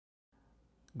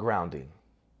Grounding.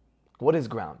 What is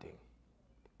grounding?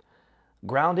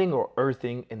 Grounding or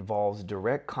earthing involves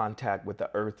direct contact with the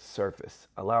Earth's surface,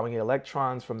 allowing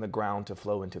electrons from the ground to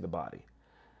flow into the body.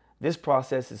 This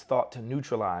process is thought to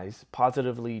neutralize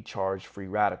positively charged free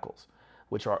radicals,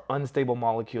 which are unstable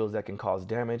molecules that can cause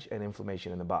damage and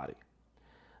inflammation in the body.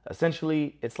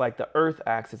 Essentially, it's like the Earth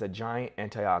acts as a giant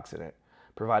antioxidant,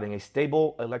 providing a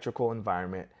stable electrical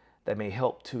environment that may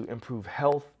help to improve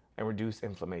health and reduce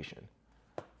inflammation.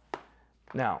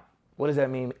 Now, what does that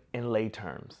mean in lay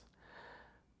terms?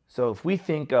 So if we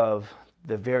think of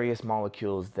the various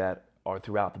molecules that are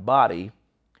throughout the body,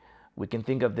 we can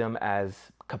think of them as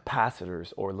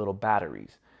capacitors or little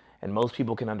batteries. And most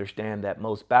people can understand that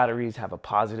most batteries have a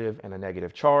positive and a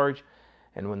negative charge.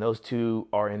 And when those two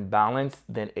are in balance,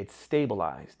 then it's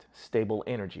stabilized, stable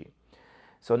energy.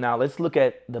 So now let's look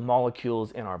at the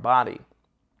molecules in our body.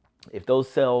 If those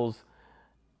cells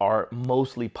are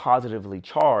mostly positively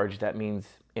charged, that means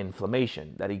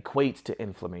inflammation. That equates to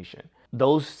inflammation.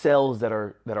 Those cells that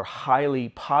are highly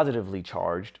positively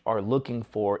charged are looking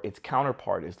for its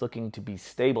counterpart, is looking to be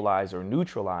stabilized or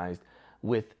neutralized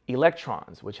with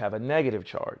electrons, which have a negative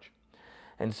charge.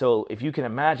 And so if you can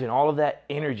imagine all of that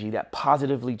energy, that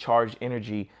positively charged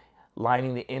energy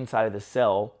lining the inside of the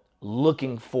cell,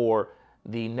 looking for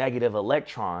the negative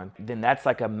electron, then that's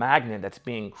like a magnet that's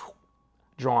being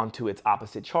drawn to its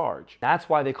opposite charge. That's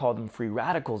why they call them free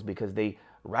radicals, because they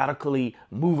radically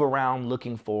move around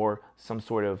looking for some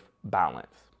sort of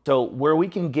balance. So where we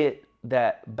can get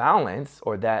that balance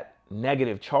or that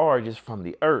negative charge is from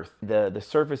the Earth. The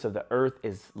surface of the Earth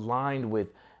is lined with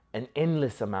an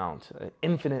endless amount, an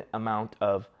infinite amount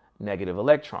of negative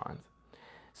electrons.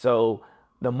 So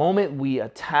the moment we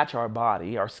attach our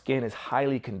body, our skin is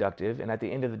highly conductive, and at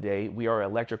the end of the day, we are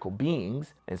electrical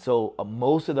beings. And so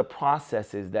most of the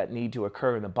processes that need to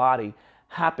occur in the body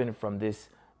happen from this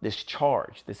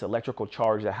charge, this electrical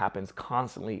charge that happens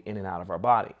constantly in and out of our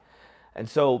body. And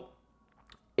so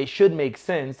it should make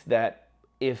sense that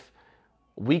if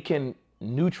we can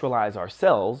neutralize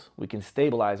ourselves, we can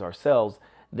stabilize ourselves,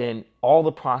 then all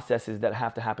the processes that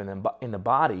have to happen in the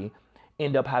body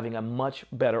end up having a much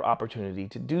better opportunity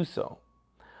to do so.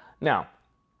 Now,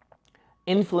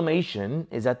 inflammation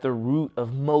is at the root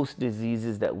of most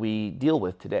diseases that we deal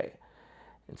with today.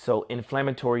 And so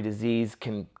inflammatory disease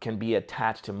can be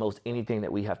attached to most anything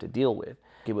that we have to deal with.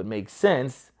 It would make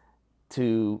sense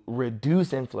to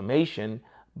reduce inflammation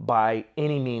by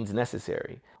any means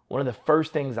necessary. One of the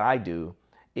first things I do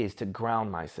is to ground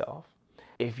myself.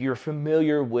 If you're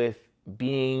familiar with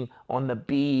being on the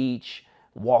beach,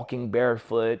 walking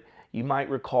barefoot, you might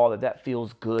recall that that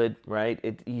feels good,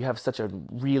 right? You have such a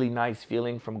really nice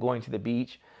feeling from going to the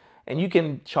beach. And you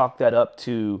can chalk that up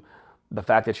to the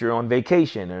fact that you're on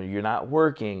vacation or you're not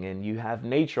working and you have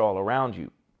nature all around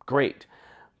you. Great.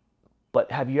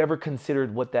 But have you ever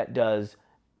considered what that does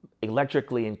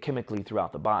electrically and chemically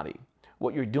throughout the body?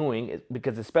 What you're doing is,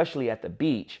 because especially at the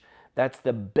beach, that's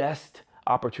the best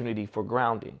opportunity for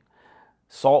grounding.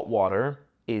 Salt water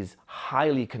is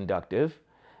highly conductive,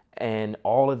 and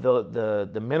all of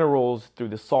the minerals through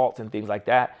the salts and things like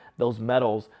that, those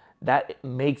metals, that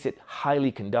makes it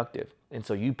highly conductive. And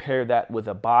so you pair that with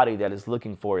a body that is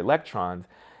looking for electrons,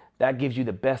 that gives you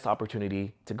the best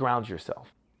opportunity to ground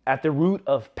yourself. At the root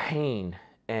of pain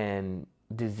and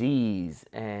disease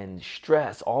and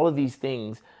stress, all of these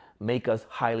things make us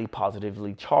highly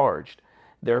positively charged.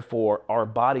 Therefore, our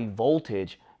body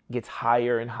voltage gets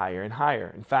higher and higher and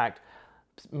higher. In fact,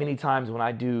 many times when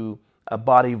I do a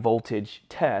body voltage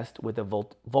test with a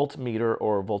voltmeter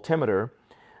or voltimeter,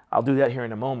 I'll do that here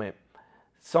in a moment.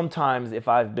 Sometimes if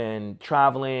I've been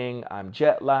traveling, I'm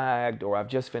jet lagged, or I've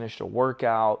just finished a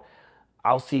workout,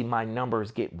 I'll see my numbers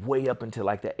get way up into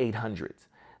like the 800s.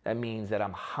 That means that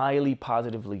I'm highly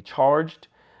positively charged,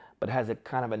 but has a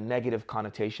kind of a negative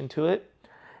connotation to it.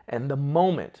 And the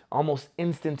moment, almost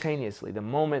instantaneously, the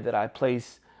moment that I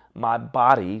place my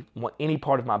body, any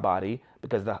part of my body,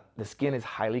 because the skin is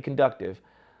highly conductive,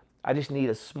 I just need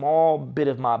a small bit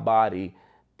of my body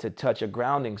to touch a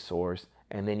grounding source,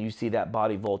 and then you see that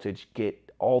body voltage get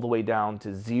all the way down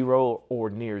to zero or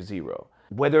near zero.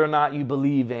 Whether or not you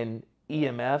believe in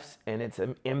EMFs and its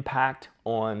impact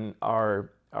on our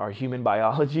human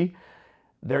biology,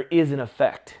 there is an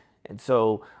effect. And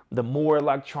so the more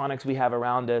electronics we have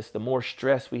around us, the more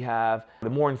stress we have, the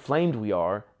more inflamed we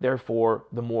are, therefore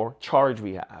the more charge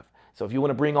we have. So if you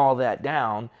want to bring all that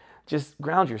down, just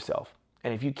ground yourself.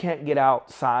 And if you can't get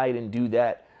outside and do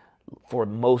that for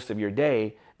most of your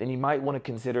day, then you might want to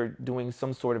consider doing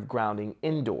some sort of grounding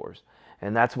indoors.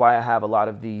 And that's why I have a lot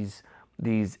of these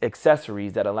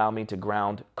accessories that allow me to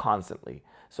ground constantly.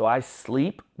 So I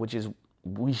sleep, which is,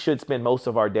 we should spend most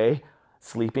of our day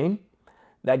sleeping.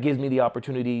 That gives me the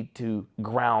opportunity to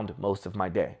ground most of my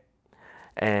day.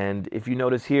 And if you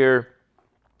notice here,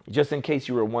 just in case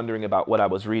you were wondering about what I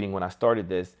was reading when I started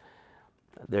this,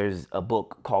 there's a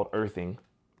book called Earthing,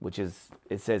 which is,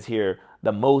 it says here,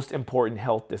 the most important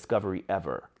health discovery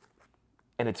ever.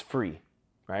 And it's free,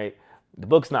 right? The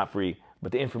book's not free,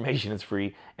 but the information is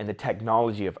free, and the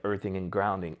technology of earthing and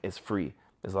grounding is free,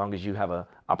 as long as you have an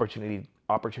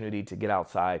opportunity to get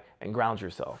outside and ground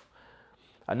yourself.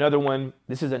 Another one,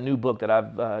 this is a new book that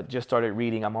I've just started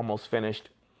reading. I'm almost finished.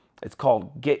 It's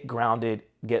called Get Grounded,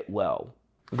 Get Well.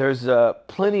 There's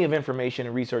plenty of information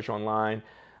and research online.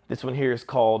 This one here is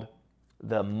called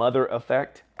the Mother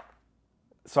Effect.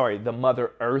 Sorry, the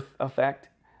Mother Earth Effect.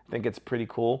 I think it's pretty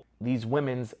cool. These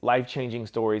women's life-changing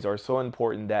stories are so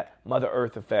important that Mother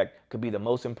Earth Effect could be the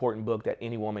most important book that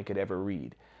any woman could ever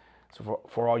read. So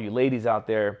for all you ladies out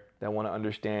there that want to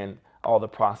understand all the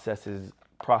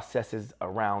processes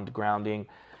around grounding,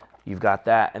 you've got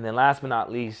that. And then last but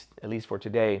not least, at least for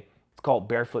today, it's called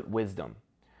Barefoot Wisdom.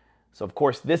 So of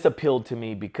course this appealed to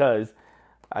me because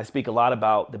I speak a lot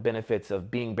about the benefits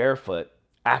of being barefoot,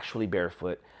 actually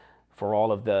barefoot, for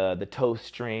all of the toe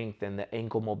strength and the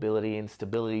ankle mobility and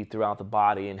stability throughout the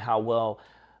body, and how well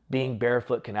being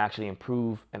barefoot can actually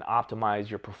improve and optimize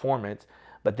your performance.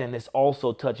 But then this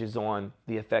also touches on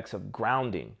the effects of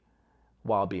grounding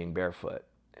while being barefoot.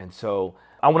 And so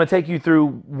I want to take you through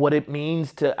what it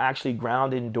means to actually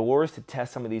ground indoors to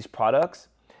test some of these products.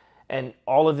 And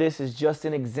all of this is just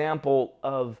an example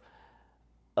of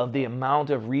the amount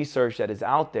of research that is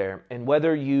out there, and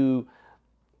whether you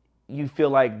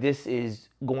feel like this is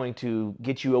going to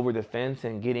get you over the fence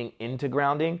and getting into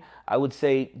grounding, I would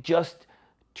say just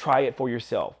try it for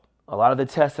yourself. A lot of the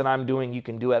tests that I'm doing, you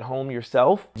can do at home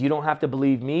yourself. You don't have to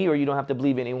believe me, or you don't have to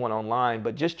believe anyone online,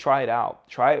 but just try it out.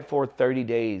 Try it for 30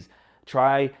 days.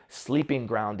 Try sleeping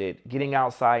grounded, getting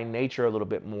outside in nature a little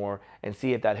bit more, and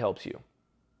see if that helps you.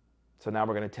 So now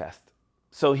we're going to test.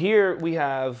 So here we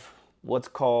have what's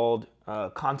called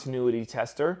a continuity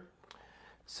tester.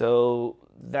 So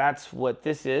that's what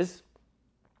this is.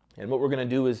 And what we're going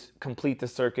to do is complete the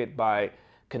circuit by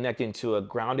connecting to a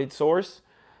grounded source.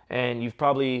 And you've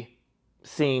probably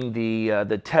seen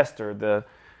the tester,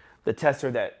 the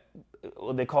tester that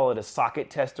they call it a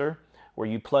socket tester, where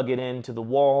you plug it into the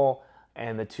wall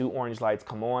and the two orange lights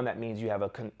come on. That means you have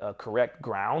a correct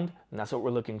ground, and that's what we're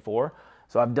looking for.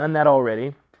 So I've done that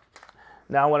already.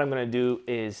 Now what I'm going to do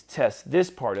is test this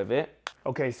part of it.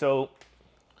 Okay, so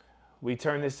we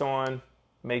turn this on,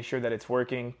 make sure that it's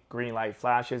working. Green light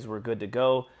flashes, we're good to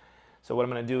go. So what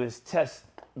I'm going to do is test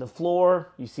the floor.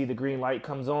 You see the green light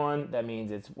comes on, that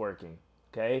means it's working.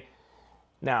 Okay.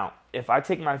 Now, if I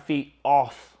take my feet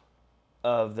off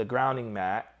of the grounding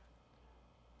mat,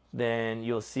 then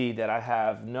you'll see that I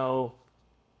have no,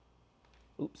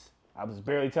 oops, I was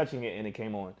barely touching it and it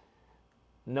came on.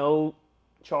 No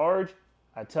charge.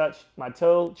 I touch my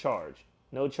toe, charge.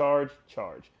 No charge,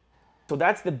 charge. So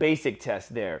that's the basic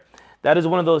test there. That is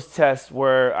one of those tests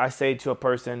where I say to a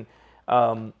person,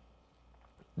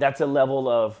 that's a level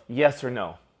of yes or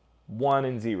no, 1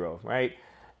 and 0, right?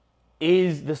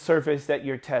 Is the surface that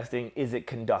you're testing, is it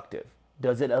conductive?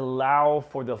 Does it allow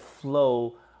for the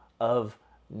flow of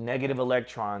negative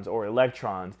electrons or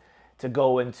electrons to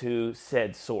go into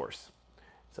said source?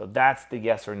 So that's the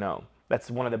yes or no. That's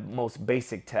one of the most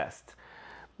basic tests.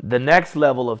 The next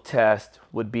level of test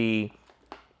would be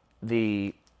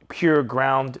the pure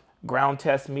ground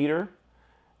test meter.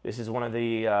 This is one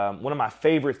of my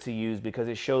favorites to use because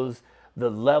it shows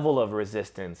the level of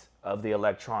resistance of the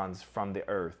electrons from the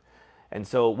earth. And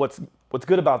so what's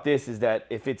good about this is that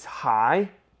if it's high,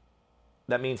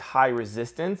 that means high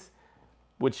resistance,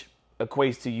 which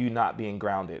equates to you not being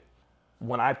grounded.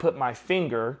 When I put my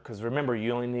finger, because remember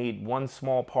you only need one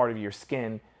small part of your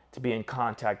skin to be in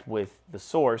contact with the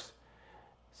source.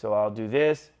 So I'll do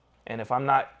this, and if I'm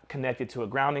not connected to a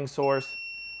grounding source,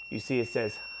 you see it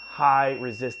says high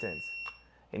resistance,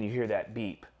 and you hear that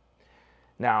beep.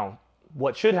 Now,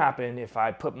 what should happen if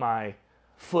I put my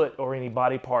foot or any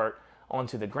body part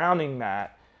onto the grounding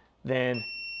mat, then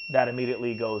that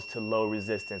immediately goes to low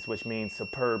resistance, which means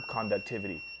superb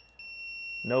conductivity.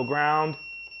 No ground,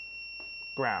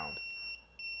 ground.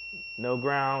 No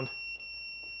ground,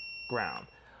 ground.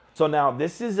 So now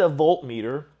this is a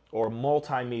voltmeter or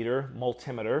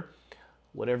multimeter,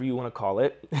 whatever you want to call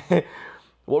it.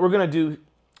 What we're going to do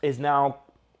is now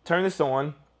turn this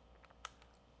on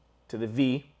to the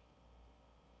V,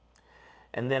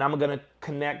 and then I'm going to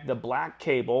connect the black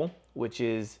cable, which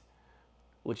is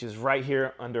right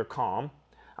here under COM.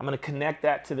 I'm going to connect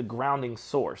that to the grounding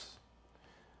source.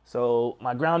 So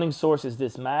my grounding source is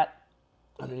this mat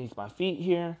underneath my feet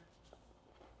here,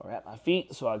 or at my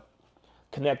feet. So I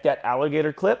connect that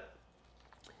alligator clip.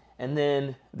 And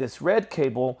then this red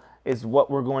cable is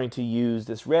what we're going to use.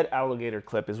 This red alligator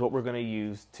clip is what we're going to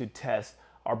use to test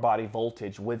our body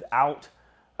voltage without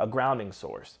a grounding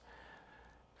source.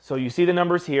 So you see the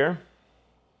numbers here.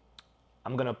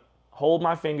 I'm going to hold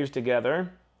my fingers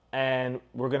together and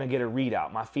we're going to get a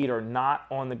readout. My feet are not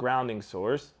on the grounding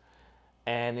source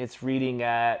and it's reading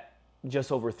at just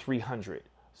over 300.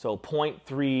 So 0.3,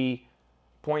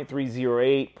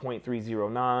 0.308,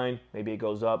 0.309, maybe it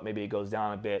goes up, maybe it goes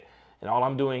down a bit. And all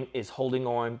I'm doing is holding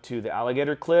on to the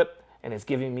alligator clip and it's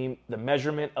giving me the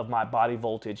measurement of my body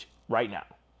voltage right now.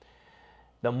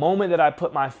 The moment that I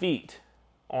put my feet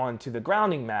onto the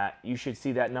grounding mat, you should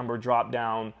see that number drop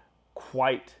down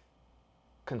quite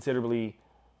considerably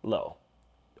low,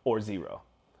 or 0,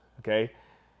 okay?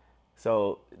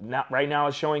 So right now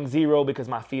it's showing 0 because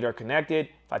my feet are connected.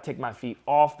 If I take my feet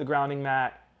off the grounding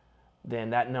mat, then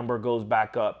that number goes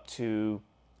back up to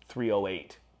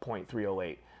 308,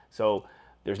 0.308. So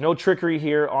there's no trickery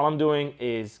here. All I'm doing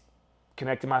is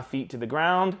connecting my feet to the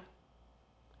ground.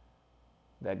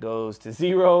 That goes to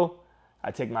 0.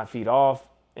 I take my feet off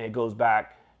and it goes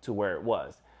back to where it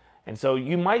was. And so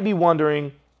you might be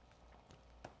wondering,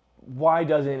 why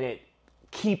doesn't it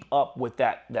keep up with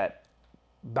that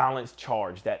balanced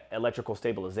charge, that electrical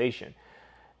stabilization?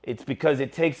 It's because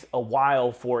it takes a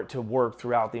while for it to work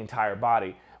throughout the entire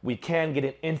body. We can get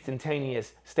an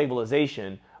instantaneous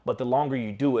stabilization, but the longer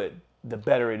you do it, the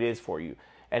better it is for you.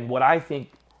 And what I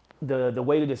think the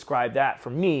way to describe that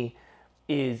for me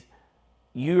is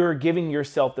you're giving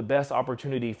yourself the best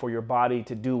opportunity for your body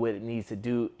to do what it needs to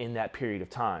do in that period of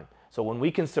time. So when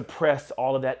we can suppress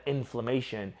all of that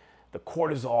inflammation, the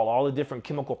cortisol, all the different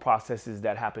chemical processes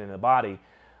that happen in the body,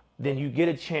 then you get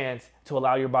a chance to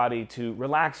allow your body to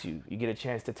relax you. You get a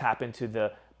chance to tap into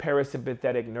the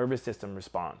parasympathetic nervous system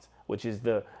response, which is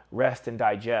the rest and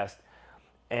digest.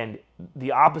 And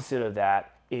the opposite of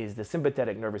that is the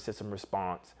sympathetic nervous system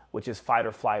response, which is fight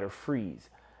or flight or freeze.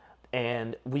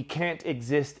 And we can't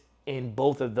exist in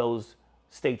both of those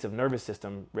states of nervous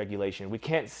system regulation. We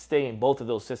can't stay in both of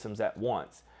those systems at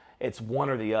once. It's one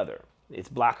or the other. It's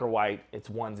black or white. It's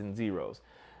ones and zeros.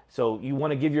 So you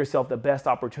want to give yourself the best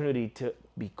opportunity to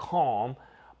be calm,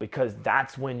 because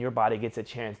that's when your body gets a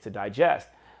chance to digest.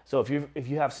 So if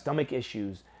you have stomach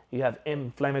issues, you have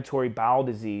inflammatory bowel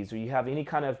disease, or you have any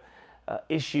kind of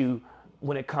issue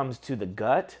when it comes to the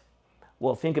gut,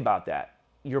 well, think about that.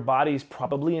 Your body's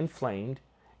probably inflamed.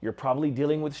 You're probably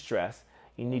dealing with stress.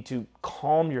 You need to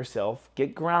calm yourself,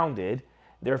 get grounded,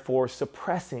 therefore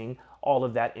suppressing all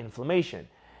of that inflammation.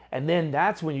 And then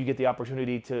that's when you get the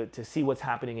opportunity to see what's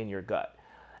happening in your gut.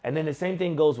 And then the same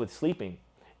thing goes with sleeping.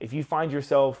 If you find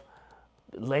yourself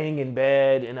laying in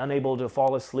bed and unable to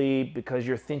fall asleep because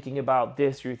you're thinking about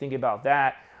this, you're thinking about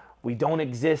that, we don't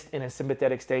exist in a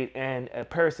sympathetic state and a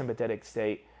parasympathetic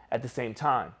state at the same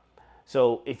time.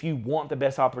 So if you want the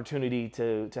best opportunity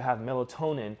to have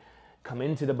melatonin come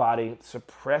into the body,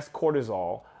 suppress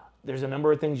cortisol, there's a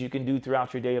number of things you can do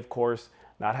throughout your day, of course,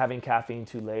 not having caffeine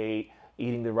too late,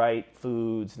 eating the right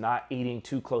foods, not eating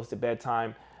too close to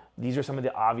bedtime. These are some of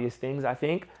the obvious things, I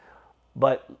think.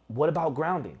 But what about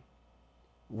grounding?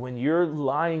 When you're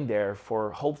lying there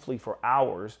hopefully for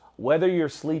hours, whether you're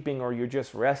sleeping or you're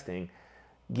just resting,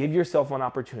 give yourself an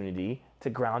opportunity to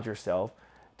ground yourself,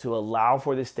 to allow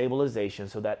for this stabilization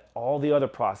so that all the other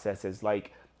processes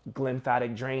like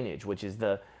lymphatic drainage, which is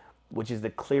the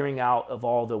clearing out of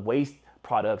all the waste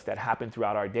products that happen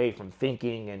throughout our day from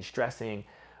thinking and stressing,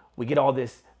 we get all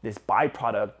this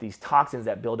byproduct, these toxins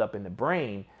that build up in the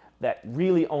brain that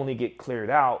really only get cleared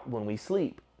out when we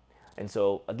sleep. And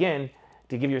so again,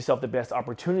 to give yourself the best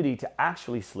opportunity to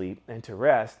actually sleep and to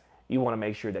rest, you want to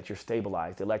make sure that you're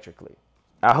stabilized electrically.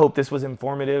 I hope this was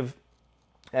informative,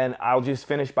 and I'll just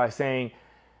finish by saying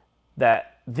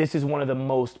that this is one of the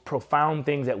most profound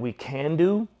things that we can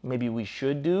do, maybe we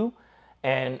should do,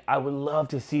 and I would love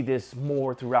to see this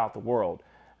more throughout the world.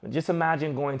 Just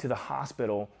imagine going to the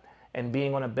hospital and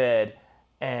being on a bed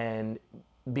and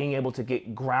being able to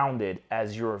get grounded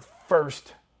as your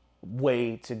first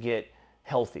way to get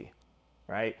healthy,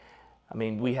 right? I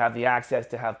mean, we have the access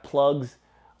to have plugs.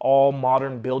 All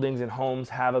modern buildings and homes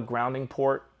have a grounding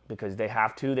port because they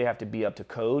have to be up to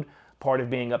code. Part of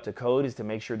being up to code is to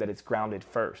make sure that it's grounded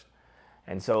first.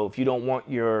 And so if you don't want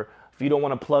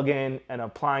to plug in an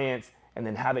appliance and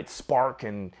then have it spark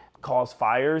and cause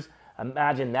fires,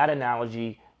 imagine that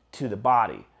analogy to the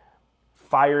body.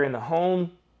 Fire in the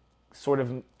home sort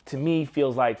of to me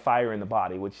feels like fire in the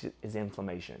body, which is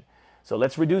inflammation. So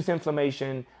let's reduce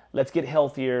inflammation. Let's get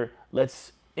healthier.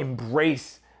 Let's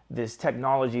embrace this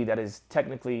technology that is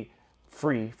technically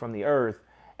free from the earth.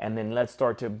 And then let's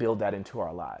start to build that into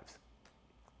our lives.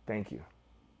 Thank you.